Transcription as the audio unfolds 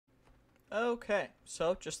Okay,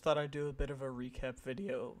 so just thought I'd do a bit of a recap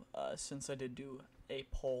video since I did do a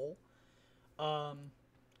poll. Um,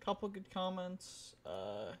 Couple good comments,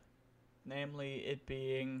 namely it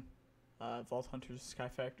being Vault Hunters Sky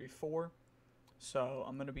Factory 4. So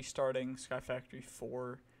I'm going to be starting Sky Factory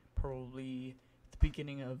 4 probably at the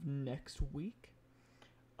beginning of next week.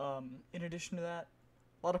 In addition to that,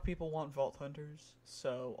 a lot of people want Vault Hunters,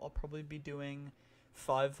 so I'll probably be doing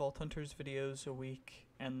 5 Vault Hunters videos a week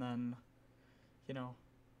and then, you know,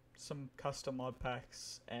 some custom mod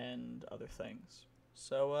packs and other things.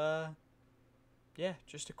 So, yeah,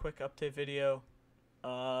 just a quick update video.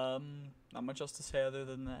 Not much else to say other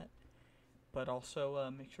than that. But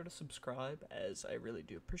also, make sure to subscribe, as I really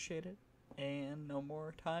do appreciate it. And no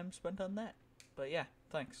more time spent on that. But yeah,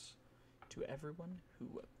 thanks to everyone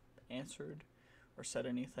who answered or said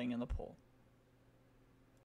anything in the poll.